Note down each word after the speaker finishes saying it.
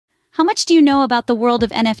How much do you know about the world of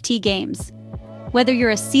NFT games? Whether you're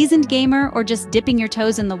a seasoned gamer or just dipping your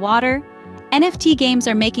toes in the water, NFT games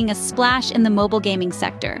are making a splash in the mobile gaming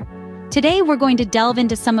sector. Today, we're going to delve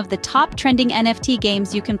into some of the top trending NFT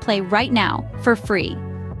games you can play right now, for free.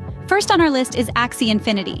 First on our list is Axie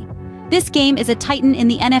Infinity. This game is a titan in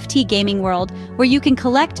the NFT gaming world, where you can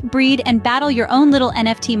collect, breed, and battle your own little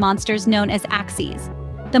NFT monsters known as Axies.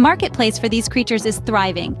 The marketplace for these creatures is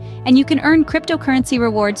thriving, and you can earn cryptocurrency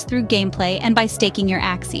rewards through gameplay and by staking your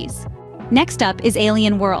Axies. Next up is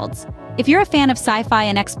Alien Worlds. If you're a fan of sci-fi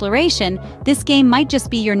and exploration, this game might just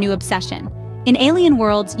be your new obsession. In Alien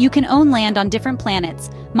Worlds, you can own land on different planets,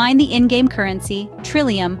 mine the in-game currency,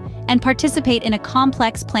 Trilium, and participate in a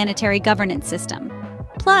complex planetary governance system.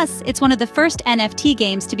 Plus, it's one of the first NFT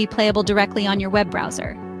games to be playable directly on your web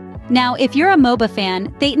browser. Now, if you're a MOBA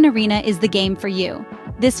fan, Thetan Arena is the game for you.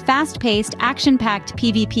 This fast-paced, action-packed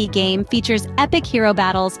PvP game features epic hero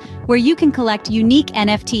battles where you can collect unique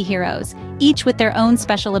NFT heroes, each with their own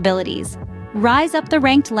special abilities. Rise up the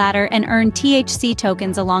ranked ladder and earn THC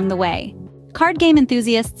tokens along the way. Card game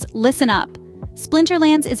enthusiasts, listen up.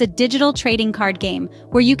 Splinterlands is a digital trading card game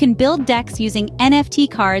where you can build decks using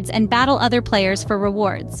NFT cards and battle other players for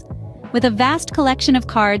rewards. With a vast collection of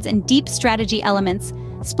cards and deep strategy elements,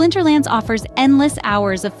 Splinterlands offers endless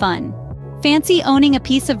hours of fun. Fancy owning a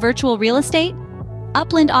piece of virtual real estate?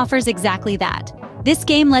 Upland offers exactly that. This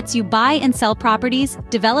game lets you buy and sell properties,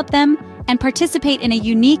 develop them, and participate in a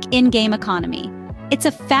unique in-game economy. It's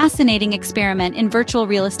a fascinating experiment in virtual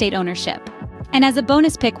real estate ownership. And as a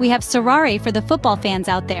bonus pick, we have Sorare for the football fans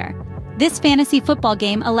out there. This fantasy football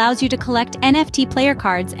game allows you to collect NFT player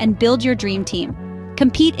cards and build your dream team.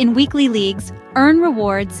 Compete in weekly leagues, earn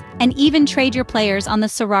rewards, and even trade your players on the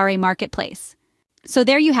Sorare marketplace. So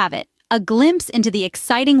there you have it, a glimpse into the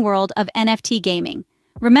exciting world of NFT gaming.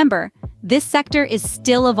 Remember, this sector is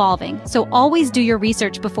still evolving, so always do your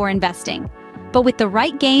research before investing. But with the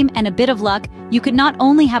right game and a bit of luck, you could not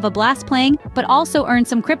only have a blast playing, but also earn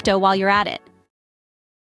some crypto while you're at it.